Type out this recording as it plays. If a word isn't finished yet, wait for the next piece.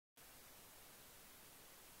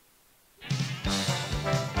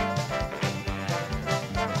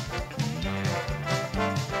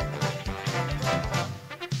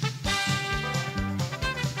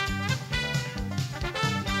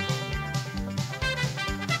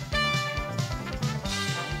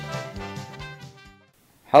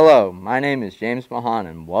Hello, my name is James Mahan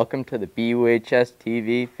and welcome to the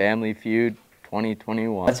BUHS-TV Family Feud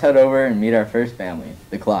 2021. Let's head over and meet our first family,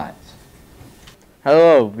 the Clydes.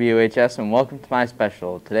 Hello, BUHS, and welcome to my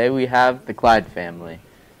special. Today we have the Clyde family.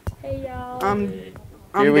 Hey y'all. I'm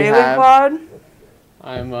David Clyde.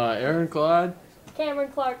 I'm Aaron Clyde.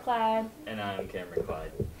 Cameron Clark Clyde. And I'm Cameron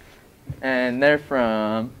Clyde. And they're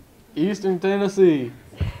from... Eastern Tennessee.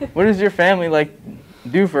 What does your family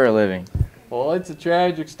do for a living? Well, it's a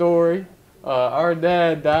tragic story. Our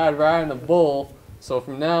dad died riding a bull, so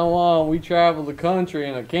from now on we travel the country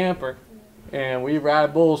in a camper, and we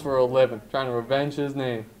ride bulls for a living, trying to revenge his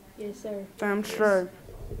name. Yes, sir. Damn straight.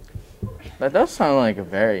 That does sound like a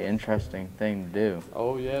very interesting thing to do.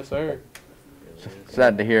 Oh, yes, sir.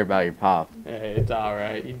 Sad to hear about your pop. Hey, it's all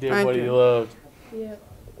right. He did Thank what he you. loved. Yep.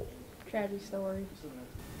 Tragic story.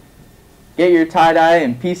 Get your tie-dye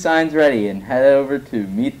and peace signs ready and head over to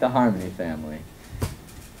meet the Harmony family.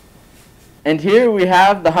 And here we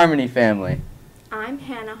have the Harmony family. I'm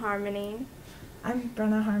Hannah Harmony. I'm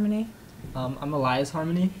Brenna Harmony. I'm Elias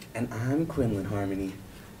Harmony. And I'm Quinlan Harmony.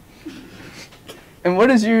 And what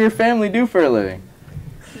does your family do for a living?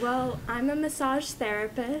 Well, I'm a massage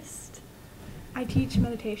therapist. I teach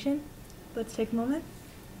meditation. Let's take a moment.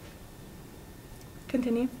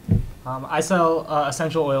 Continue. I sell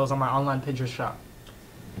essential oils on my online Pinterest shop.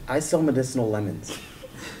 I sell medicinal lemons.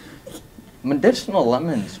 Medicinal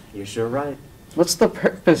lemons. You're sure right. What's the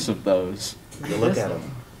purpose of those? You look at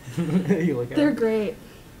them. You look at They're it. great.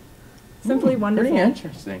 Simply wonderful. Pretty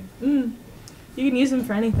interesting. You can use them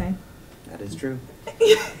for anything. That is true.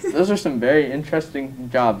 Those are some very interesting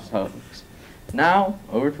jobs, folks. Now,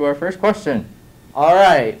 over to our first question. All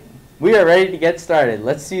right, we are ready to get started.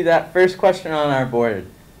 Let's see that first question on our board.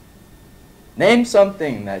 Name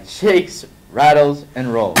something that shakes, rattles,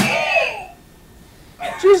 and rolls.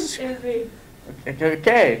 Jesus. It would be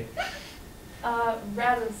Okay.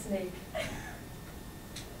 rattlesnake.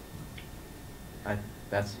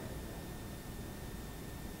 That's...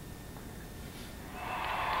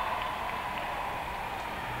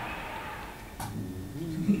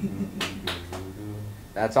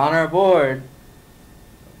 That's on our board.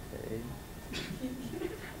 Okay.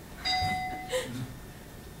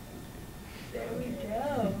 There we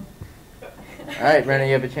go. All right, Brenna,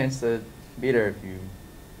 you have a chance to beat her if you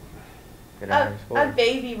get out her score. A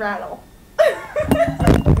baby rattle.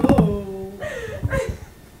 Oh.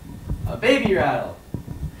 A baby rattle.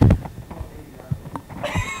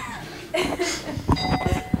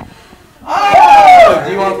 Oh!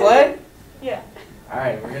 Do you want to play? Yeah. All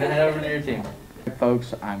right, we're going to head over to your team.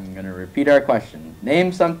 Folks, I'm going to repeat our question.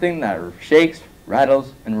 Name something that shakes,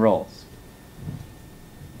 rattles, and rolls.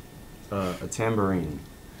 A tambourine.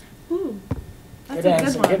 Ooh. That's Good a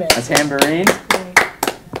answer, good one. good A answer. tambourine.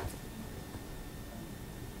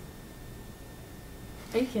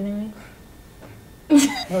 Are you kidding me?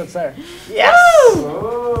 Oh, it's there. Yes!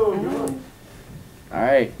 All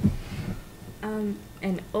right.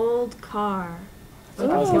 An old car. I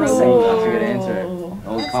was gonna say That's a good answer.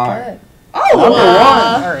 Old car. Good. Oh,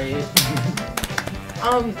 All right.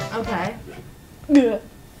 Okay.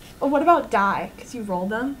 What about die? Because you rolled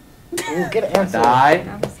them? Ooh, good answer. Die.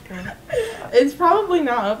 That was good. it's probably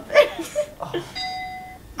not up there.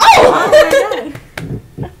 Oh my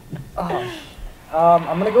god. Oh.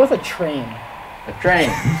 I'm gonna go with a train. A train.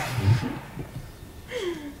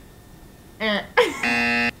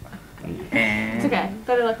 It's okay.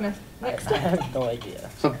 Better luck next I time. have no idea.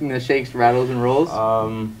 Something that shakes, rattles, and rolls.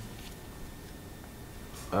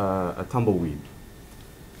 A tumbleweed.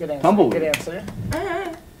 Good answer. Tumbleweed. Good answer.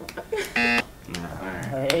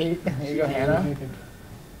 Alright, here you go, Hannah.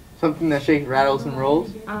 Something that shakes, rattles, and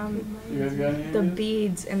rolls. You guys got any? The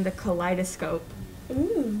beads in the kaleidoscope.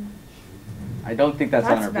 Ooh. I don't think that's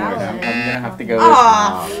on our That's board. I'm valid. going to have to go with...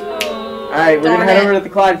 Aw. All right, we're going to Darn head it. over to the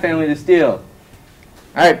Clyde family to steal.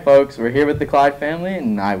 All right, folks, we're here with the Clyde family,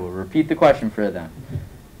 and I will repeat the question for them.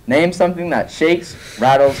 Name something that shakes,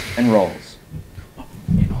 rattles, and rolls.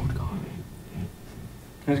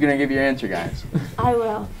 Who's going to give your answer, guys? I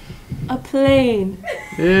will. A plane.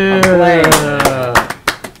 Yeah.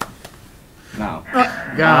 No.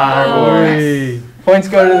 God, boy. Points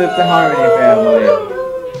go to the Harmony family.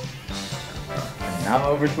 And now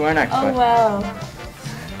over to our next Oh question. well.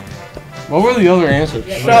 What were the other answers?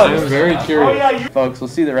 I'm very curious. Folks, we'll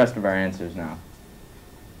see the rest of our answers now.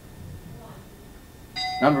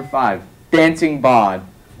 Number 5, dancing bod.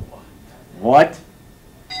 What?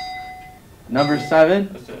 Number 7?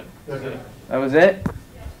 That's it. That was it?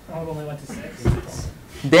 I only went to 6.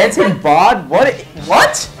 Dancing bod? What?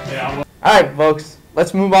 Yeah. All right, folks,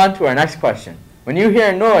 let's move on to our next question. When you hear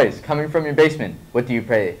a noise coming from your basement, what do you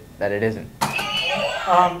pray that it isn't? A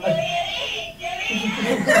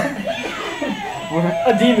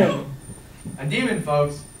demon. A demon,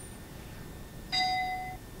 folks.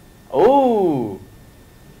 Oh.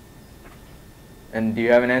 And do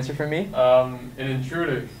you have an answer for me? An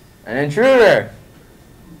intruder. An intruder.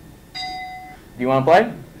 Do you want to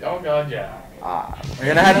play? Oh God, yeah. We're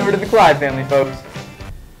gonna head over to the Clyde family, folks.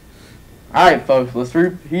 Alright, folks, let's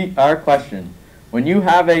repeat our question. When you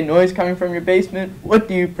have a noise coming from your basement, what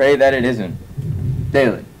do you pray that it isn't?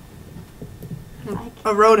 Daily.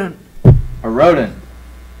 A rodent. A rodent.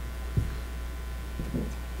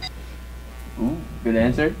 Ooh, good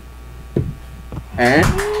answer. And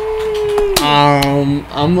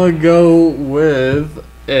I'm gonna go with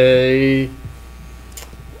a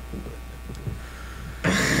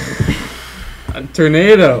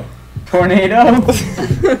tornado. tornado?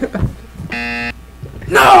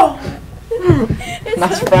 No!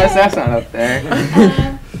 Not surprised that's not up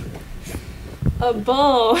there. A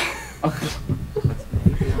bull. A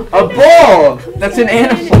bull! That's an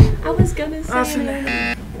animal. I was gonna say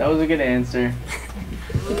it. That was a good answer.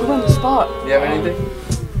 You put on the spot. Do you have anything?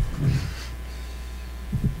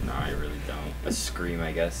 No, I really don't. A scream,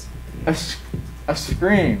 I guess. A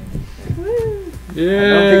scream. Yeah. I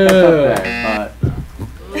don't think that's up there, but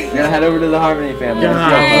we're gonna head over to the Harmony family.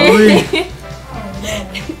 Golly.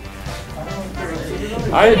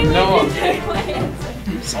 I didn't know.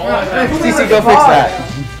 Cece, go fix that.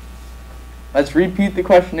 Let's repeat the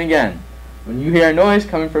question again. When you hear a noise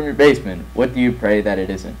coming from your basement, what do you pray that it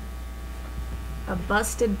isn't? A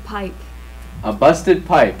busted pipe. A busted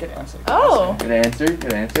pipe. Oh. Good answer.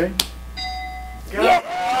 Good answer.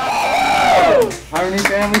 Harmony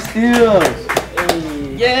family steals.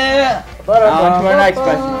 Yeah. Now on to our next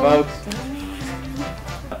question, folks.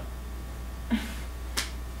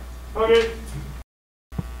 Okay.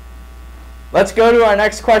 Let's go to our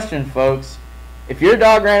next question, folks. If your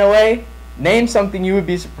dog ran away, name something you would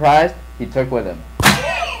be surprised he took with him.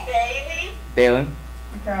 Dalen?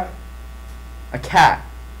 Okay. A cat.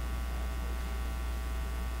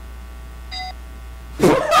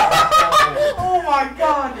 Oh my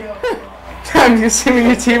god, yo. I'm assuming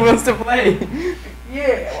your team wants to play.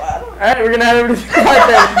 Yeah, well, Alright, we're gonna head over to the card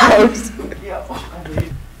then, folks. yo.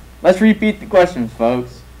 Let's repeat the questions,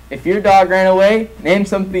 folks. If your dog ran away, name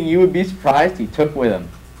something you would be surprised he took with him.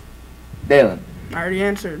 Dalen. I already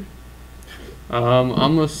answered. I'm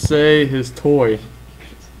gonna say his toy.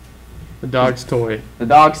 The dog's toy. The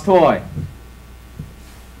dog's toy.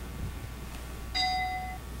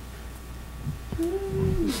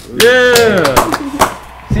 Yeah.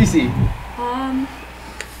 Cece.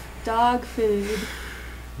 Dog food.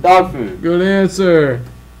 Dog food. Good answer.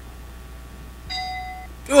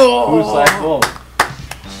 Who's slash wolf?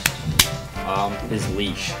 His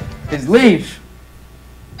leash. His leash.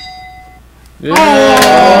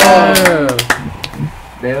 Yeah.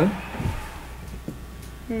 Dalen.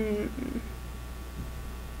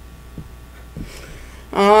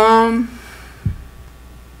 I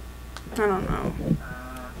don't know.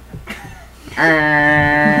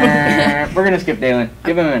 We're gonna skip Dalen.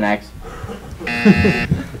 Give him an X.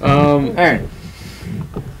 Aaron.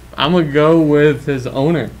 I'm gonna go with his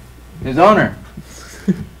owner. His owner.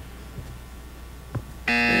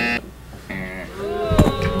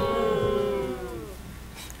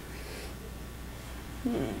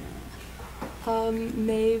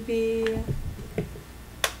 Maybe.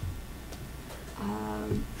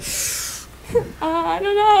 I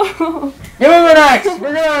don't know. Give him an X.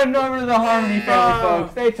 We're gonna head over to the Harmony family,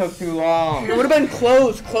 folks. They took too long. It would have been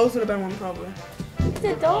clothes. Clothes would have been one probably. It's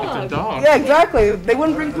a dog. Dog. Yeah, exactly. They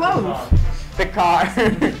wouldn't bring clothes. The car.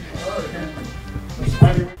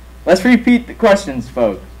 Let's repeat the questions,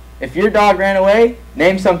 folks. If your dog ran away,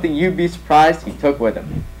 name something you'd be surprised he took with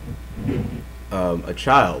him. A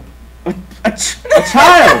child. A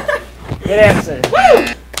child. Good answer. No!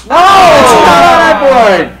 It's not on our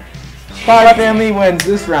board. Clyde family wins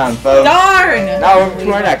this round, folks. Darn! Now over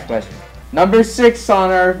to our next question. Number 6 on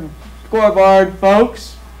our scoreboard,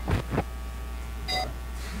 folks.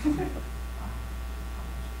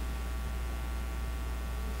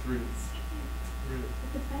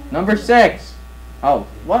 Number 6. Oh,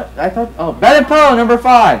 what? I thought. Oh, bed and pillow, number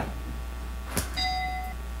 5.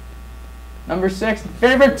 Number 6,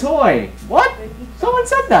 favorite toy. What? Someone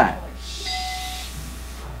said that.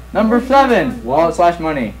 Number 7, wallet slash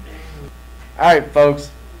money. Alright,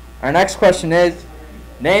 folks. Our next question is,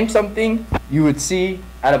 name something you would see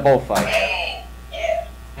at a bullfight.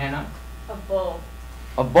 Hannah? A bull.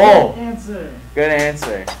 A bull. Answer. Good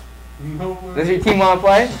answer. Does your team want to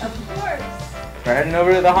play? Of course. We're heading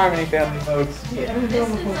over to the Harmony family, folks.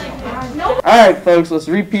 Alright, folks, let's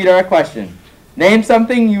repeat our question. Name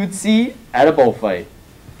something you would see at a bullfight.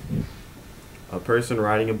 A person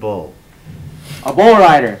riding a bull. A bull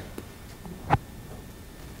rider.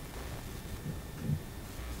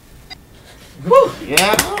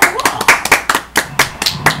 Yeah.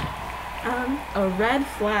 A red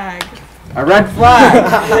flag. A red flag.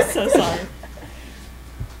 I'm so sorry.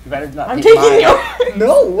 You better not. I'm take taking mine.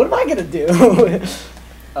 No, what am I gonna do?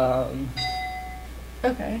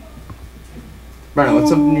 Okay. Brenna, what's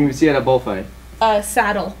something you would see at a bullfight? A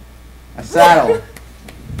saddle. A saddle.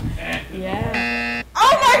 Yeah.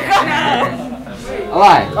 Oh my god!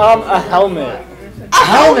 Alive. A helmet. A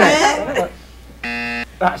helmet.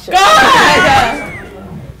 Ah, shit.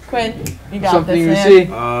 Quinn, you got Something you this, would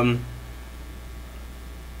man. see.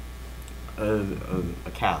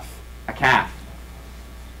 A calf. A calf.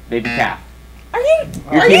 Baby calf. Are you?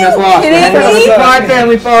 Your Are team you has lost. We're kidding heading over to me? the Clark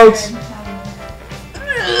family, folks.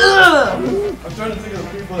 I'm trying to think of the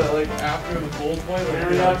people that like after the bullfight, like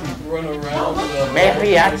they actually run around.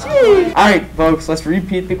 Alright, folks, let's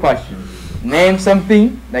repeat the question. Name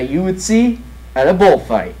something that you would see at a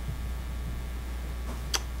bullfight.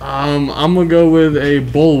 I'm gonna go with a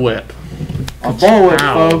bullwhip. A bullwhip,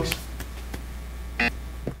 Ow. folks.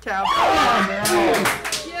 Cow.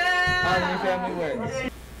 Harmony family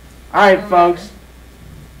wins. Alright, folks.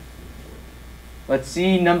 Let's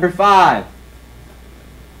see number 5.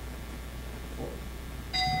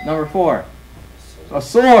 Number 4. A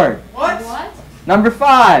sword. What? Number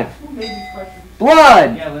 5.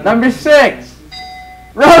 Blood. Number 6.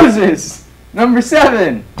 Roses. Number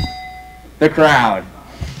 7. The crowd.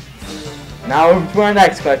 Now over to our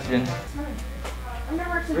next question.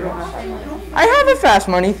 I have a fast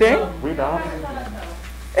money thing. We don't.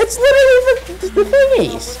 It's literally the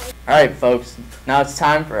thingies. Alright, folks. Now it's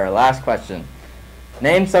time for our last question.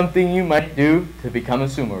 Name something you might do to become a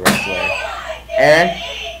sumo wrestler. Aaron?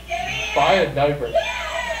 Buy a diaper.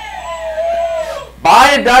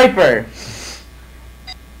 Buy a diaper.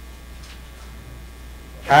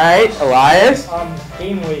 Alright, Elias.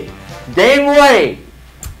 Gain weight. Gain weight.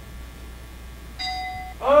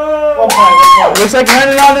 Oh! Looks like we're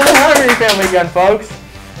heading on to the Harmony family again, folks.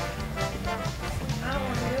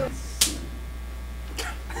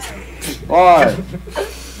 Five,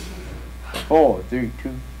 4, 3,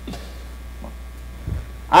 2.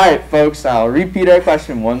 Alright, folks, I'll repeat our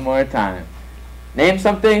question one more time. Name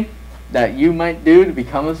something that you might do to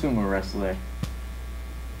become a sumo wrestler.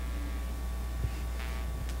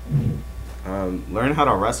 Learn how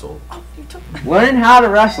to wrestle. Learn how to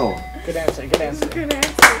wrestle. Good answer, good answer. Good answer.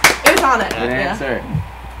 It was on it. Good answer.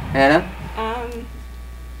 Hannah?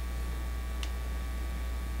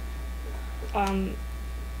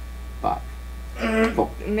 Five. Four.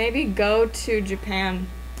 Maybe go to Japan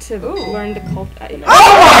to learn the culture. Brenna!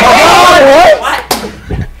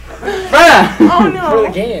 Oh For the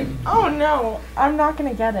no. game. Oh no. I'm not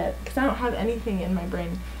gonna get it because I don't have anything in my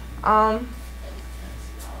brain.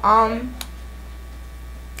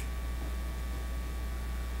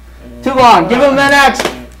 Too long. Give him the next.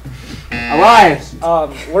 Elias.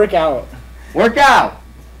 Workout. Work out.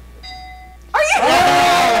 Are you?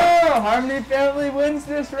 Oh, Harmony family wins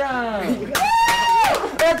this round.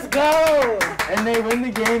 Let's go! And they win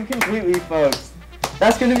the game completely, folks.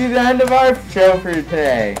 That's going to be the end of our show for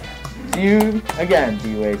today. See you again,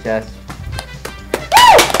 BUHS.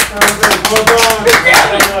 Well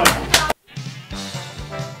done.